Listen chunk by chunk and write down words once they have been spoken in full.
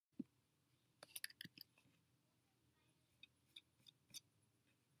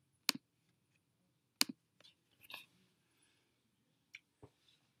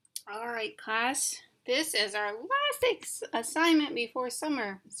Alright class, this is our last assignment before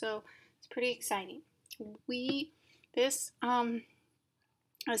summer, so it's pretty exciting. This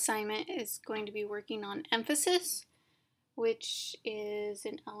assignment is going to be working on emphasis, which is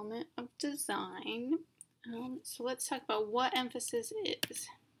an element of design. So let's talk about what emphasis is.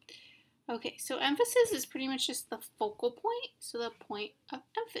 Okay, so emphasis is pretty much just the focal point, so the point of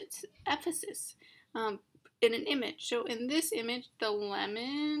emphasis in an image. So in this image, the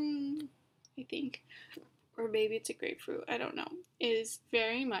lemon, I think, or maybe it's a grapefruit, I don't know, is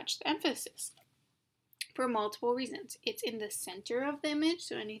very much the emphasis for multiple reasons. It's in the center of the image,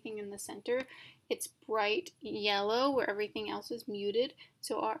 so anything in the center. It's bright yellow where everything else is muted,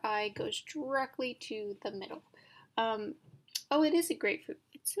 so our eye goes directly to the middle. Oh, it is a grapefruit.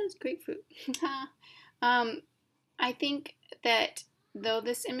 It says grapefruit. I think that though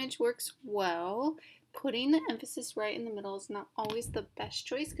this image works well, putting the emphasis right in the middle is not always the best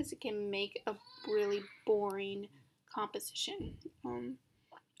choice because it can make a really boring composition.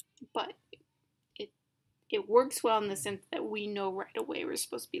 But it works well in the sense that we know right away we're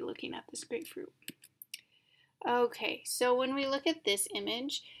supposed to be looking at this grapefruit. Okay, so when we look at this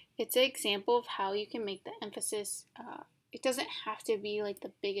image, it's an example of how you can make the emphasis. It doesn't have to be like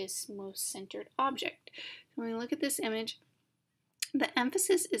the biggest, most centered object. When we look at this image, the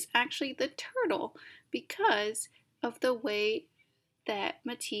emphasis is actually the turtle because of the way that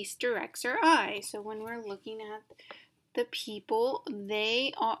Matisse directs our eye. So when we're looking at the people,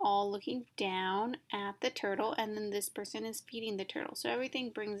 they are all looking down at the turtle, and then this person is feeding the turtle. So everything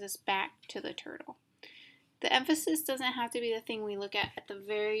brings us back to the turtle. The emphasis doesn't have to be the thing we look at the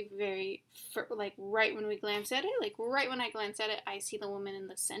very, like right when we glance at it. Like right when I glance at it, I see the woman in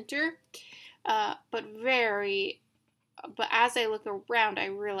the center. But as I look around, I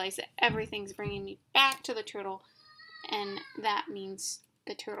realize that everything's bringing me back to the turtle, and that means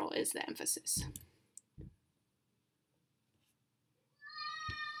the turtle is the emphasis.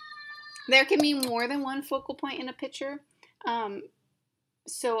 There can be more than one focal point in a picture.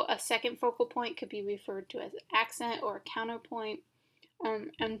 So a second focal point could be referred to as accent or counterpoint,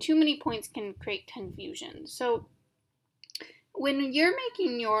 and too many points can create confusion. So when you're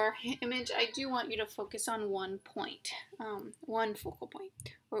making your image, I do want you to focus on one point, one focal point.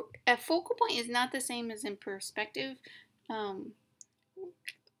 A focal point is not the same as in perspective,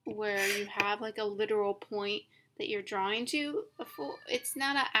 where you have like a literal point that you're drawing to. It's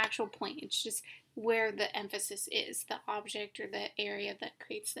not an actual point, it's just where the emphasis is, the object or the area that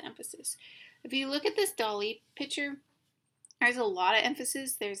creates the emphasis. If you look at this Dali picture, there's a lot of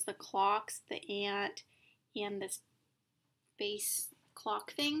emphasis. There's the clocks, the ant, and this face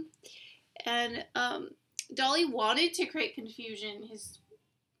clock thing. And Dali wanted to create confusion. His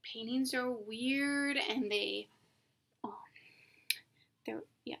paintings are weird, and they're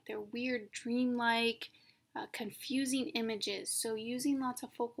weird, dreamlike, confusing images. So using lots of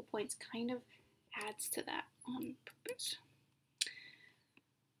focal points kind of adds to that on purpose.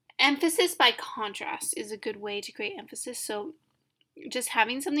 Emphasis by contrast is a good way to create emphasis. So just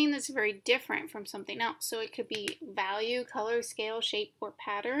having something that's very different from something else. So it could be value, color, scale, shape, or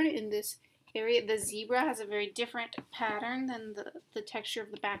pattern. In this area, the zebra has a very different pattern than the texture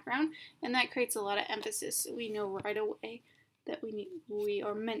of the background, and that creates a lot of emphasis. We know right away that we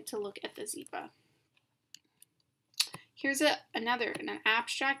are meant to look at the zebra. Here's an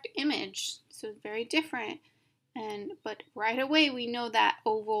abstract image, so very different, but right away we know that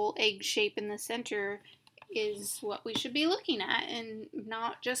oval egg shape in the center is what we should be looking at, and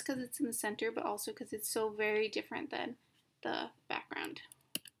not just because it's in the center, but also because it's so very different than the background.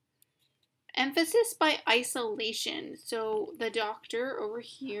 Emphasis by isolation. So the doctor over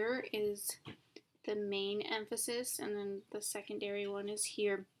here is the main emphasis, and then the secondary one is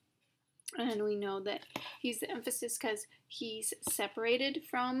here. And we know that he's the emphasis because he's separated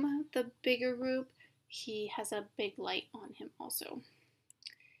from the bigger group. He has a big light on him also.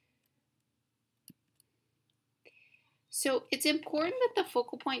 So it's important that the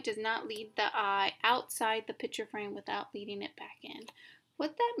focal point does not lead the eye outside the picture frame without leading it back in.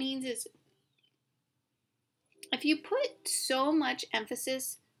 What that means is if you put so much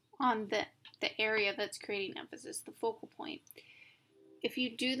emphasis on the area that's creating emphasis, the focal point, if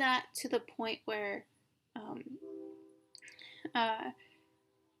you do that to the point where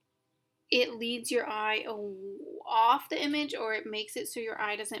it leads your eye off the image, or it makes it so your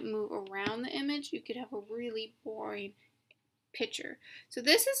eye doesn't move around the image, you could have a really boring picture. So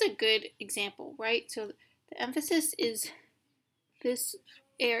this is a good example, right? So the emphasis is this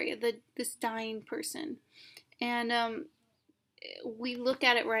area, this dying person. And we look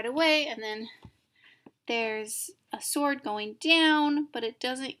at it right away, and then there's a sword going down, but it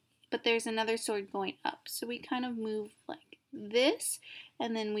doesn't but there's another sword going up. So we kind of move like this,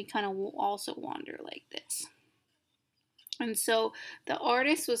 and then we kind of will also wander like this. And so the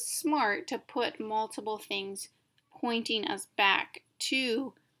artist was smart to put multiple things pointing us back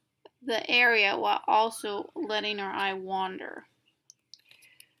to the area while also letting our eye wander.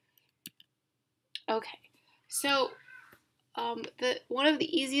 Okay, so one of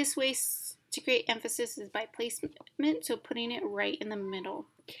the easiest ways to create emphasis is by placement, so putting it right in the middle.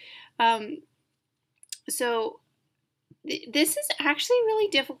 So this is actually really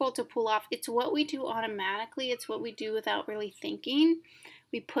difficult to pull off. It's what we do automatically. It's what we do without really thinking.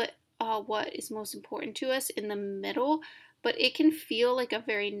 We put what is most important to us in the middle, but it can feel like a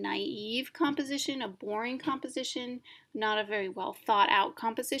very naive composition, a boring composition, not a very well thought out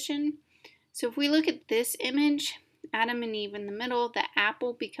composition. So if we look at this image, Adam and Eve in the middle, the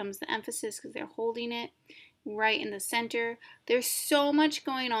apple becomes the emphasis because they're holding it right in the center. There's so much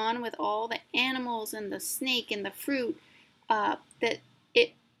going on with all the animals and the snake and the fruit that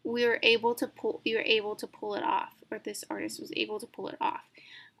we were able to pull it off, or this artist was able to pull it off.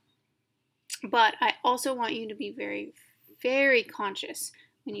 But I also want you to be very, very conscious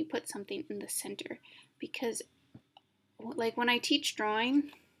when you put something in the center, because like when I teach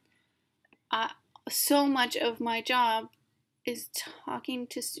drawing, so much of my job is talking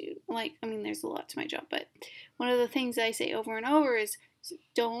to students. There's a lot to my job, but one of the things I say over and over is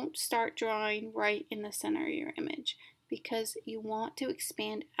don't start drawing right in the center of your image, because you want to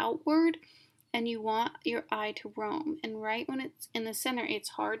expand outward and you want your eye to roam. And right when it's in the center, it's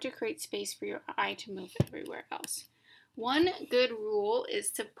hard to create space for your eye to move everywhere else. One good rule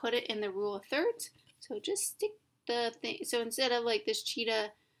is to put it in the rule of thirds. So just stick the thing. So instead of like this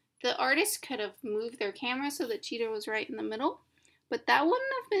cheetah, the artist could have moved their camera so the cheetah was right in the middle, but that wouldn't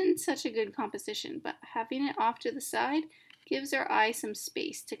have been such a good composition. But having it off to the side gives our eye some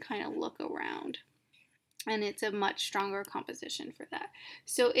space to kind of look around. And it's a much stronger composition for that.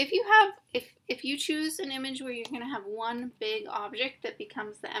 So if you choose an image where you're going to have one big object that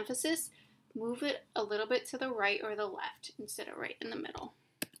becomes the emphasis, move it a little bit to the right or the left instead of right in the middle.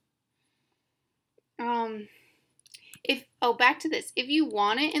 Back to this. If you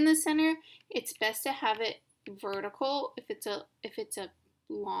want it in the center, it's best to have it vertical if it's a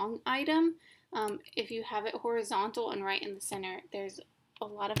long item. If you have it horizontal and right in the center, there's a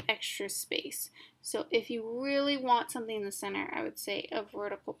lot of extra space. So if you really want something in the center, I would say a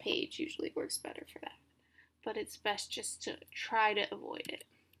vertical page usually works better for that. But it's best just to try to avoid it.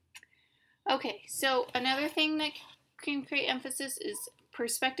 Okay, so another thing that can create emphasis is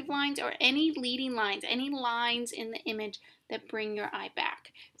perspective lines, or any leading lines, any lines in the image that bring your eye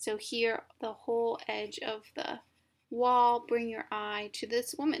back. So here, the whole edge of the wall, bring your eye to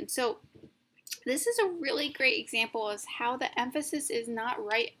this woman. So this is a really great example of how the emphasis is not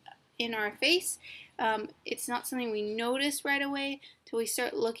right in our face. It's not something we notice right away till we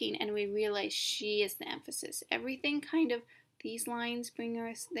start looking and we realize she is the emphasis. Everything kind of, these lines bring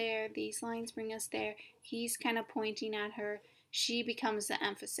us there, these lines bring us there. He's kind of pointing at her. She becomes the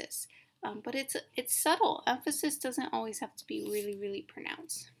emphasis. But it's subtle. Emphasis doesn't always have to be really, really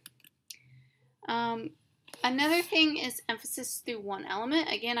pronounced. Another thing is emphasis through one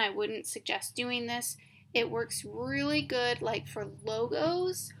element. Again, I wouldn't suggest doing this. It works really good like for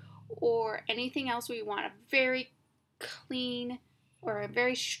logos or anything else where you want a very clean or a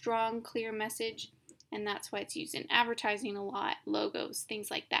very strong, clear message. And that's why it's used in advertising a lot, logos,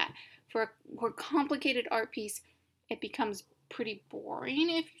 things like that. For a complicated art piece, it becomes pretty boring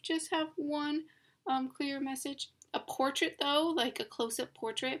if you just have one clear message. A portrait though, like a close-up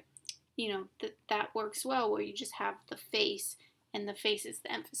portrait, that works well where you just have the face and the face is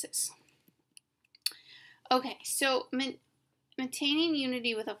the emphasis. Okay, so maintaining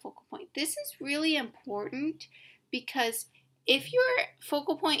unity with a focal point. This is really important because if your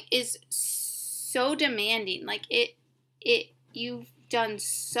focal point is so demanding, like you've done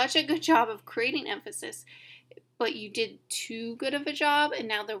such a good job of creating emphasis, but you did too good of a job and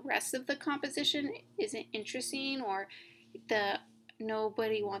now the rest of the composition isn't interesting or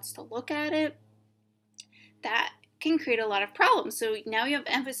nobody wants to look at it, that can create a lot of problems. So now you have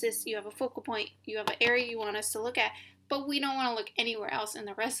emphasis, you have a focal point, you have an area you want us to look at, but we don't want to look anywhere else and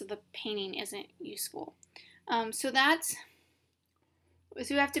the rest of the painting isn't useful. So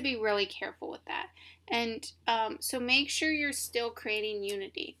you have to be really careful with that. And so make sure you're still creating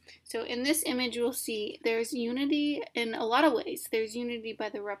unity. So in this image, we'll see there's unity in a lot of ways. There's unity by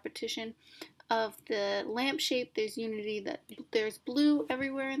the repetition of the lamp shape. There's unity that there's blue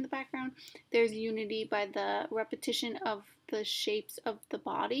everywhere in the background. There's unity by the repetition of the shapes of the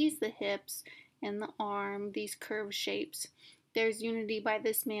bodies, the hips and the arm, these curved shapes. There's unity by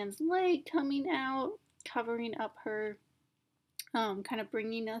this man's leg coming out, covering up her, kind of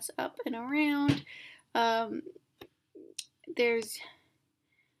bringing us up and around. Um, there's,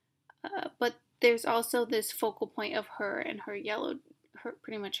 but there's also this focal point of her and her yellow,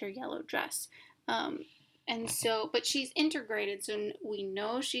 pretty much her yellow dress. Um, and so, but she's integrated, so we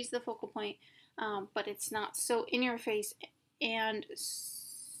know she's the focal point, but it's not so in your face, and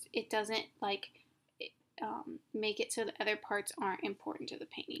it doesn't like make it so the other parts aren't important to the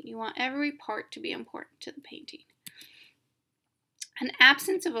painting. You want every part to be important to the painting. An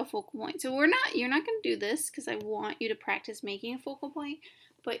absence of a focal point. So you're not going to do this because I want you to practice making a focal point,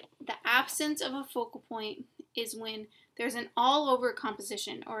 but the absence of a focal point is when there's an all over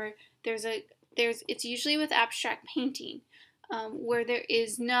composition, or it's usually with abstract painting, where there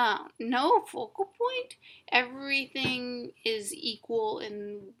is no focal point. Everything is equal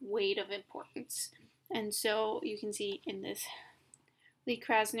in weight of importance. And so you can see in this Lee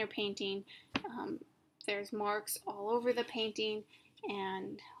Krasner painting, there's marks all over the painting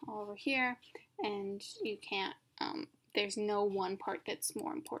and all over here, and you can't, there's no one part that's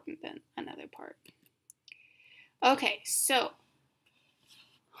more important than another part. Okay, so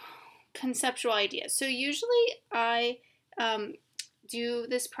conceptual ideas. So usually I do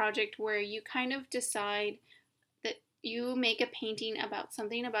this project where you kind of decide that you make a painting about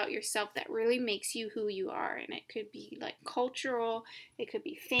something about yourself that really makes you who you are. And it could be like cultural, it could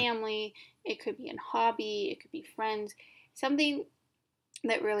be family, it could be a hobby, it could be friends, something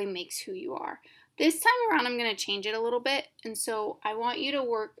that really makes who you are. This time around, I'm going to change it a little bit. And so I want you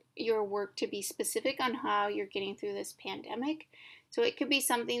to your work to be specific on how you're getting through this pandemic. So it could be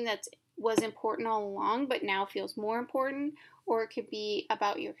something that was important all along, but now feels more important, or it could be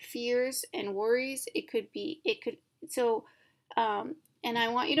about your fears and worries. And I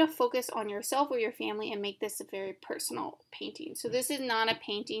want you to focus on yourself or your family and make this a very personal painting. So this is not a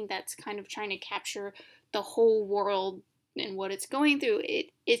painting that's kind of trying to capture the whole world and what it's going through.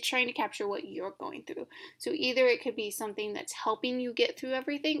 It's trying to capture what you're going through. So either it could be something that's helping you get through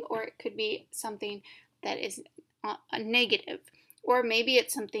everything, or it could be something that is a negative. Or maybe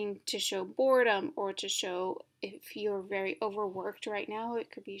it's something to show boredom, or to show if you're very overworked right now,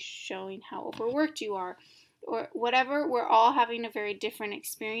 it could be showing how overworked you are, or whatever. We're all having a very different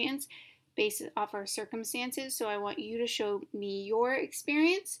experience based off our circumstances. So I want you to show me your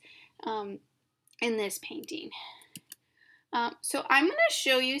experience in this painting. So I'm going to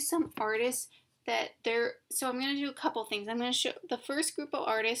show you some artists so I'm going to do a couple things. I'm going to show the first group of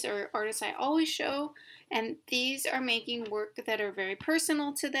artists, or artists I always show, and these are making work that are very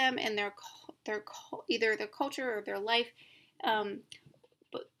personal to them and either their culture or their life. And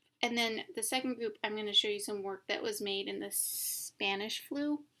then the second group, I'm going to show you some work that was made in the Spanish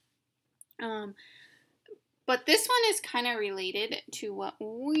flu. But this one is kind of related to what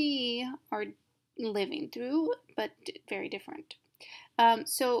we are living through, but very different.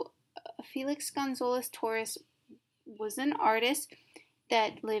 So Felix Gonzalez Torres was an artist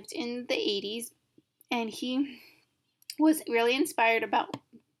that lived in the 80s, and he was really inspired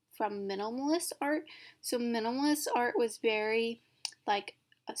from minimalist art. So minimalist art was very like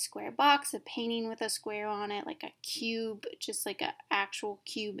a square box, a painting with a square on it, like a cube, just like an actual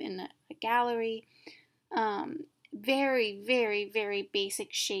cube in a gallery. Very, very, very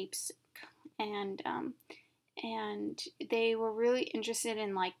basic shapes, and they were really interested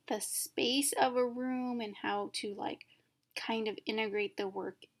in like the space of a room and how to like kind of integrate the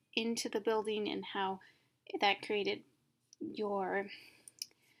work into the building, and how that created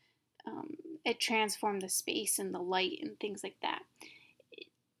it transformed the space and the light and things like that.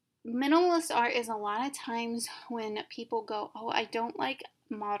 Minimalist art is a lot of times when people go, oh, I don't like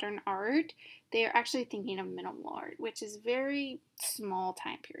modern art, they are actually thinking of minimal art, which is very small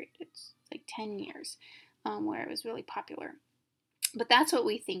time period. It's like 10 years where it was really popular. But that's what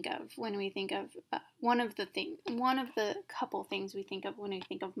we think of when we think of one of the couple things we think of when we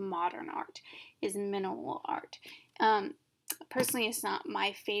think of modern art is minimal art. Personally, it's not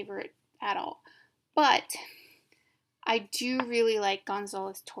my favorite at all, but I do really like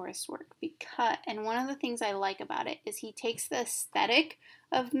Gonzalez Torres' work and one of the things I like about it is he takes the aesthetic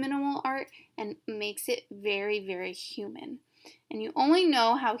of minimal art and makes it very, very human. And you only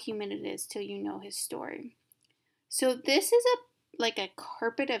know how human it is till you know his story. So this is like a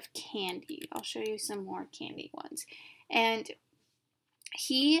carpet of candy. I'll show you some more candy ones. And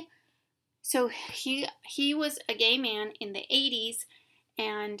he was a gay man in the 80s,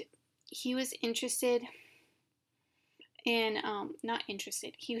 and he was interested in,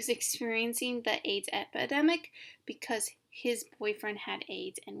 he was experiencing the AIDS epidemic because his boyfriend had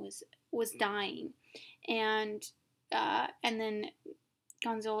AIDS and was dying. And and then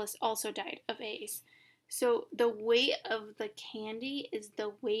Gonzalez also died of AIDS. So the weight of the candy is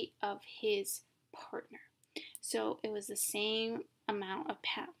the weight of his partner. So it was the same amount of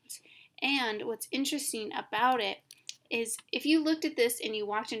pounds. And what's interesting about it is if you looked at this and you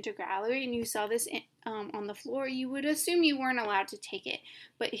walked into a gallery and you saw this on the floor, you would assume you weren't allowed to take it.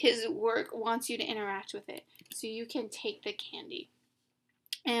 But his work wants you to interact with it, so you can take the candy.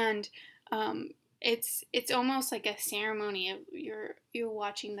 And it's almost like a ceremony of you're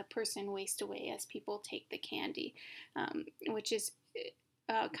watching the person waste away as people take the candy, which is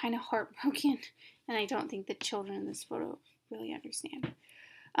kind of heartbroken, and I don't think the children in this photo really understand.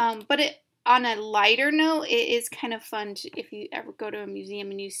 But on a lighter note, it is kind of fun if you ever go to a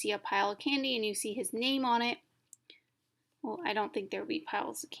museum and you see a pile of candy and you see his name on it. Well, I don't think there would be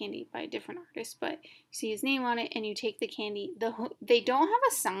piles of candy by a different artist, but you see his name on it and you take the candy. They don't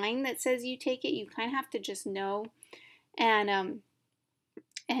have a sign that says you take it. You kind of have to just know, and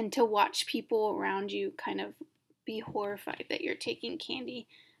to watch people around you kind of be horrified that you're taking candy.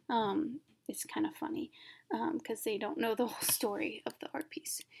 It's kind of funny because they don't know the whole story of the art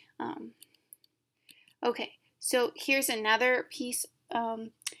piece. Okay, so here's another piece.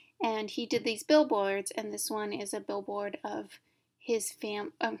 And he did these billboards, and this one is a billboard of his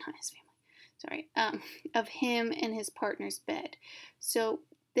not his family, sorry, of him and his partner's bed. So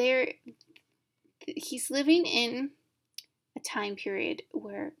he's living in a time period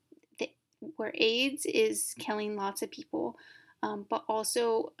where AIDS is killing lots of people, but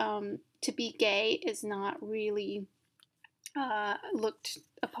also to be gay is not really looked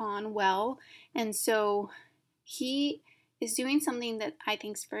upon well, and so he is doing something that I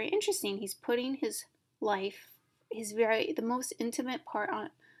think is very interesting. He's putting his life, the most intimate part of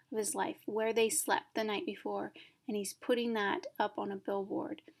his life, where they slept the night before, and he's putting that up on a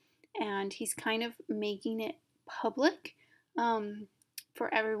billboard, and he's kind of making it public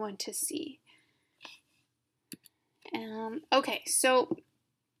for everyone to see. Okay, so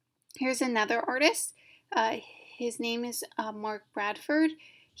here's another artist. His name is Mark Bradford.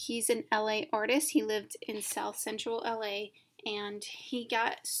 He's an LA artist. He lived in South Central LA, and he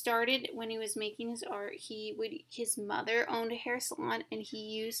got started when he was making his art. His mother owned a hair salon, and he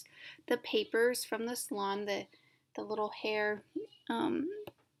used the papers from the salon, the little hair,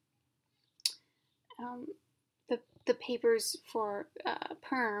 the papers for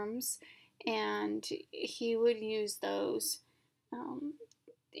perms, and he would use those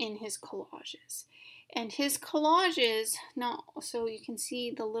in his collages. And his collages, now, so you can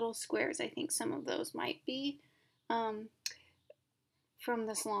see the little squares. I think some of those might be from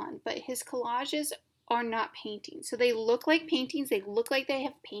the salon, but his collages are not paintings. So they look like paintings. They look like they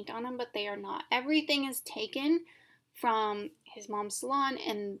have paint on them, but they are not. Everything is taken from his mom's salon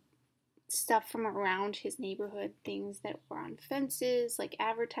and stuff from around his neighborhood, things that were on fences, like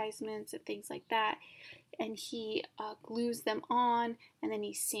advertisements and things like that. And he glues them on, and then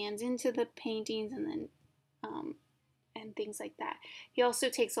he sands into the paintings, and then and things like that. He also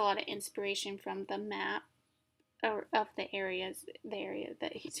takes a lot of inspiration from the map of the area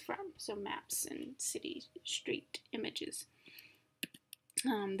that he's from. So maps and city street images.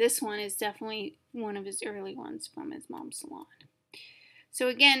 This one is definitely one of his early ones from his mom's salon. So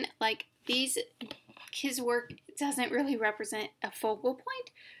again, like his work doesn't really represent a focal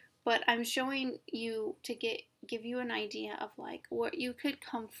point, but I'm showing you to give you an idea of like what you could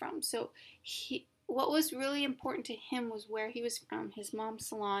come from. So what was really important to him was where he was from, his mom's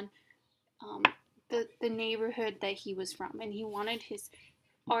salon, the neighborhood that he was from, and he wanted his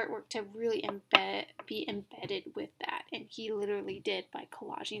artwork to really be embedded with that, and he literally did by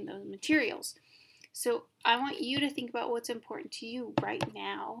collaging those materials. So I want you to think about what's important to you right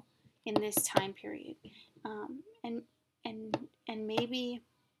now in this time period, and maybe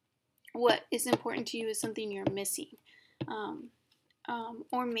what is important to you is something you're missing,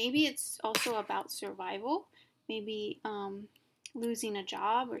 or maybe it's also about survival. Maybe losing a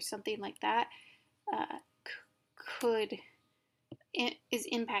job or something like that is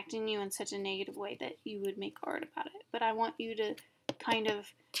impacting you in such a negative way that you would make art about it. But I want you to kind of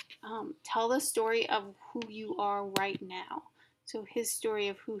tell the story of who you are right now. So his story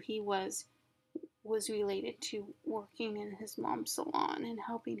of who he was related to working in his mom's salon and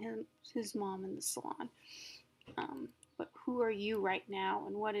helping his mom in the salon. But who are you right now,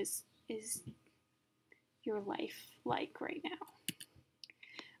 and what is your life like right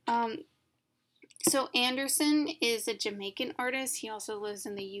now? So Anderson is a Jamaican artist. He also lives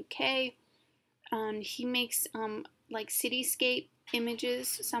in the UK. He makes like cityscape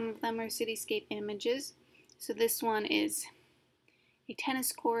images. Some of them are cityscape images. So this one is a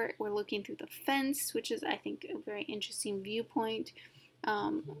tennis court. We're looking through the fence, which is, I think, a very interesting viewpoint.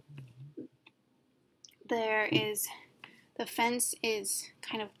 The fence is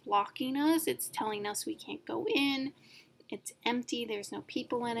kind of blocking us. It's telling us we can't go in. It's empty. There's no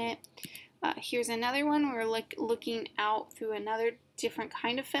people in it. Here's another one. We're looking out through another different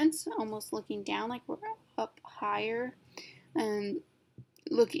kind of fence, almost looking down like we're up higher. And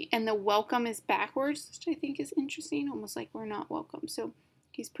the welcome is backwards, which I think is interesting, almost like we're not welcome. So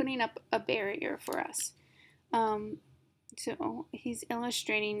he's putting up a barrier for us. So he's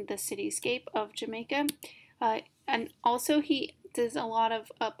illustrating the cityscape of Jamaica. And also he does a lot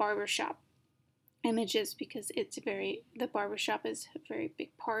of barbershop images because the barbershop is a very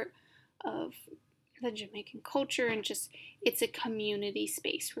big part of the Jamaican culture, and just it's a community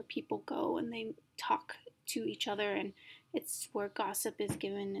space where people go and they talk to each other, and it's where gossip is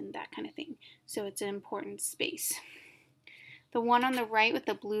given and that kind of thing. So it's an important space. The one on the right with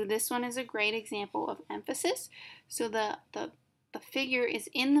the blue, this one is a great example of emphasis. So the figure is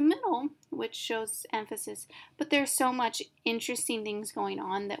in the middle, which shows emphasis, but there's so much interesting things going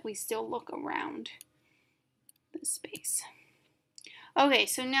on that we still look around the space. Okay,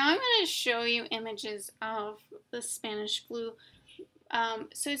 so now I'm going to show you images of the Spanish flu.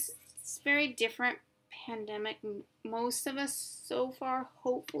 So it's very different pandemic. Most of us so far,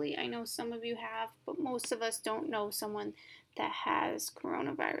 hopefully, I know some of you have, but most of us don't know someone that has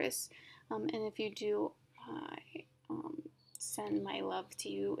coronavirus. And if you do, I send my love to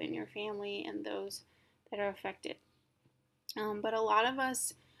you and your family and those that are affected. But a lot of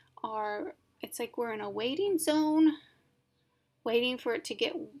us it's like we're in a waiting zone, waiting for it to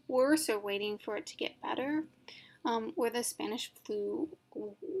get worse or waiting for it to get better, where the Spanish flu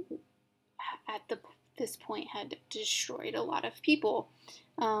at this point had destroyed a lot of people,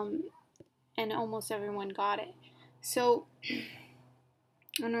 and almost everyone got it. So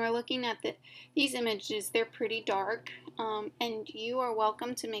when we're looking at these images, they're pretty dark, and you are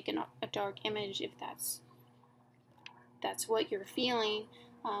welcome to make a dark image if that's what you're feeling,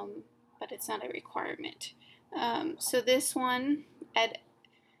 but it's not a requirement. So this one,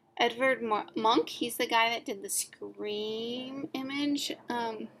 Edvard Munch, he's the guy that did the Scream image.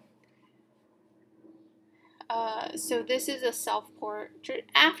 So this is a self-portrait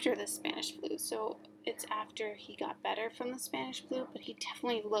after the Spanish flu. So it's after he got better from the Spanish flu, but he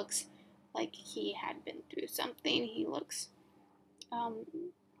definitely looks like he had been through something. He looks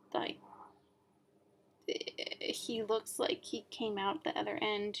like he came out the other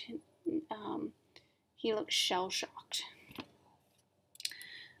end. He looks shell-shocked.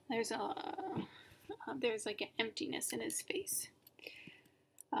 There's like an emptiness in his face.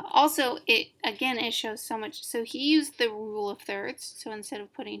 Also, it shows so much. So he used the rule of thirds. So instead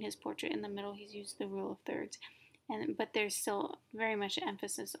of putting his portrait in the middle, he's used the rule of thirds. But there's still very much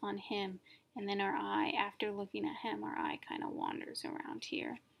emphasis on him. And then our eye, after looking at him, our eye kind of wanders around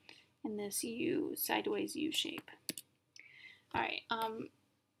here in this sideways U shape. All right.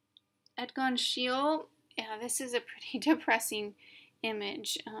 Egon Schiele. Yeah, this is a pretty depressing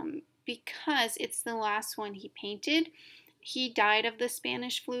image because it's the last one he painted. He died of the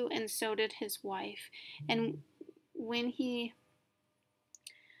Spanish flu, and so did his wife. And when he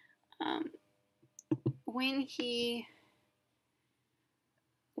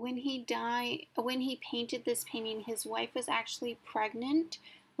painted this painting, his wife was actually pregnant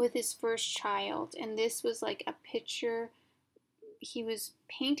with his first child, and this was like a picture. He was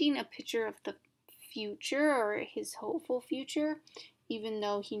painting a picture of the future, or his hopeful future, even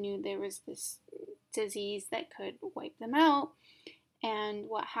though he knew there was this disease that could wipe them out. And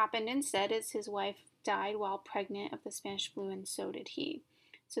what happened instead is his wife died while pregnant of the Spanish flu, and so did he.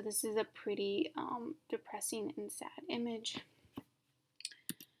 So this is a pretty depressing and sad image.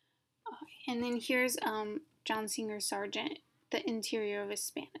 And then here's John Singer Sargent, the interior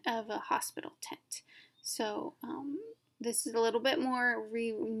of a hospital tent. So this is a little bit more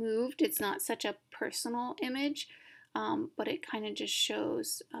removed. It's not such a personal image, but it kind of just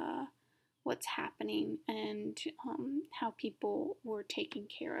shows what's happening and how people were taken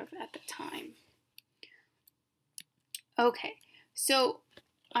care of at the time. Okay, so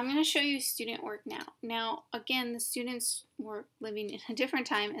I'm going to show you student work now. Now, again, the students were living in a different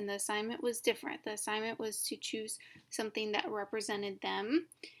time, and the assignment was different. The assignment was to choose something that represented them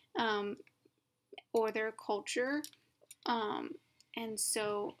or their culture, and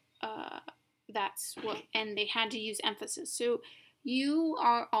so that's what, and they had to use emphasis. So you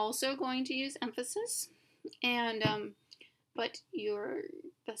are also going to use emphasis, and but the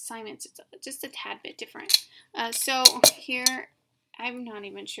assignments just a tad bit different. So here, I'm not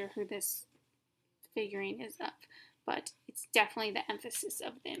even sure who this figurine is of, but it's definitely the emphasis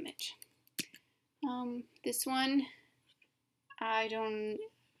of the image. This one, I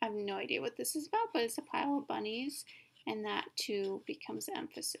have no idea what this is about, but it's a pile of bunnies, and that too becomes the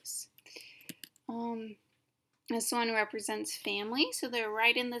emphasis. This one represents family, so they're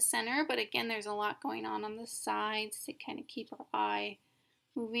right in the center, but again, there's a lot going on the sides to kind of keep our eye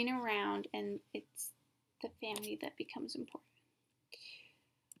moving around, and it's the family that becomes important.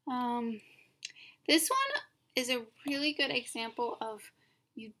 This one is a really good example of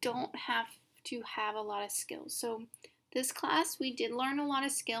you don't have to have a lot of skills. So this class, we did learn a lot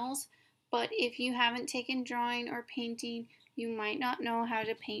of skills, but if you haven't taken drawing or painting, you might not know how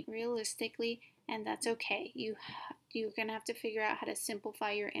to paint realistically, and that's okay. You're going to have to figure out how to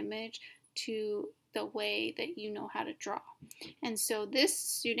simplify your image to the way that you know how to draw. And so this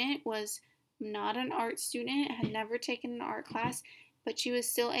student was not an art student, had never taken an art class, but she was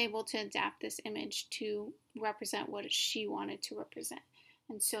still able to adapt this image to represent what she wanted to represent.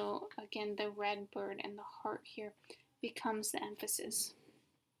 And so again, the red bird and the heart here becomes the emphasis.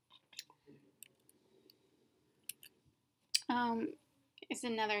 Is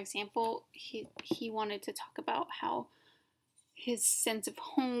another example. He wanted to talk about how his sense of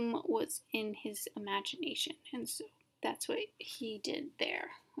home was in his imagination, and so that's what he did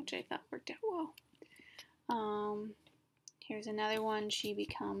there, which I thought worked out well. Here's another one. She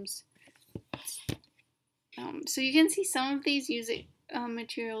becomes. So you can see some of these use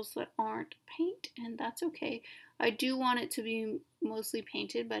materials that aren't paint, and that's okay. I do want it to be mostly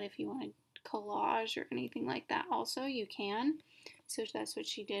painted, but if you want collage or anything like that, also you can. So that's what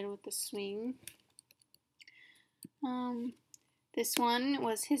she did with the swing. This one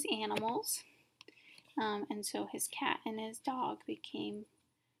was his animals, and so his cat and his dog became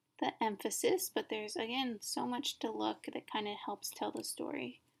the emphasis, but there's, again, so much to look that kind of helps tell the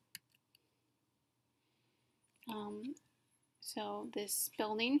story. So this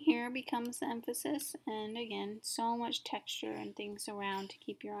building here becomes the emphasis, and again, so much texture and things around to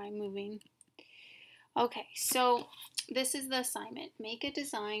keep your eye moving. Okay, so this is the assignment. Make a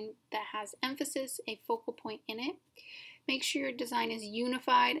design that has emphasis, a focal point in it. Make sure your design is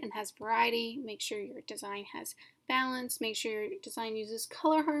unified and has variety. Make sure your design has balance. Make sure your design uses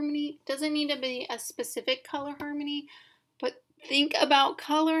color harmony. It doesn't need to be a specific color harmony, but think about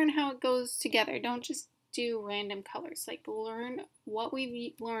color and how it goes together. Don't just do random colors. Like, learn what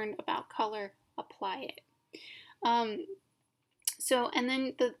we've learned about color, apply it. And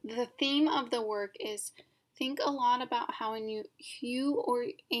then the theme of the work is think a lot about how and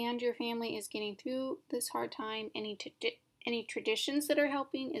your family is getting through this hard time. Any traditions that are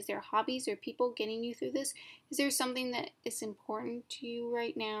helping? Is there hobbies or people getting you through this? Is there something that is important to you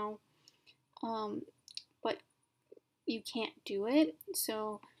right now, but you can't do it?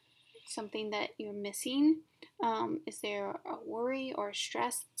 So something that you're missing. Is there a worry or a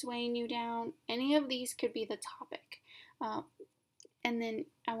stress that's weighing you down? Any of these could be the topic. And then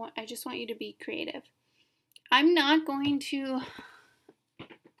I just want you to be creative. I'm not going to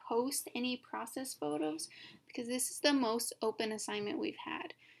post any process photos because this is the most open assignment we've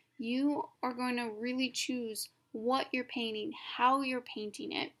had. You are going to really choose what you're painting, how you're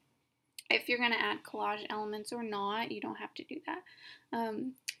painting it. If you're going to add collage elements or not, you don't have to do that.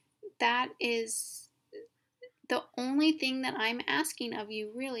 That is the only thing that I'm asking of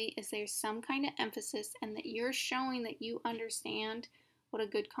you, really, is there's some kind of emphasis and that you're showing that you understand what a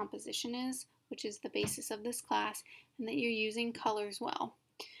good composition is, which is the basis of this class, and that you're using colors well,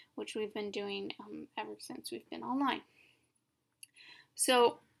 which we've been doing ever since we've been online.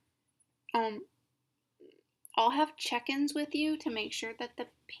 So I'll have check-ins with you to make sure that the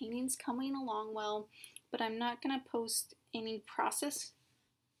painting's coming along well, but I'm not going to post any process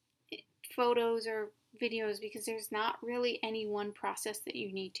photos or videos because there's not really any one process that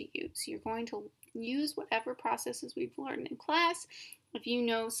you need to use. You're going to use whatever processes we've learned in class. If you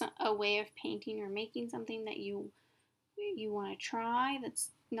know a way of painting or making something that you want to try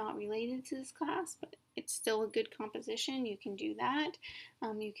that's not related to this class, but it's still a good composition, you can do that.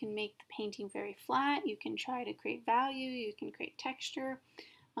 You can make the painting very flat. You can try to create value. You can create texture.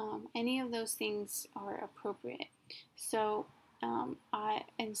 Any of those things are appropriate. So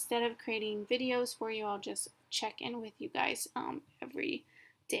instead of creating videos for you, I'll just check in with you guys every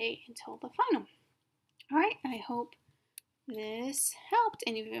day until the final. All right, I hope this helped.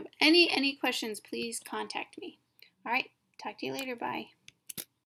 And if you have any questions, please contact me. All right, talk to you later. Bye.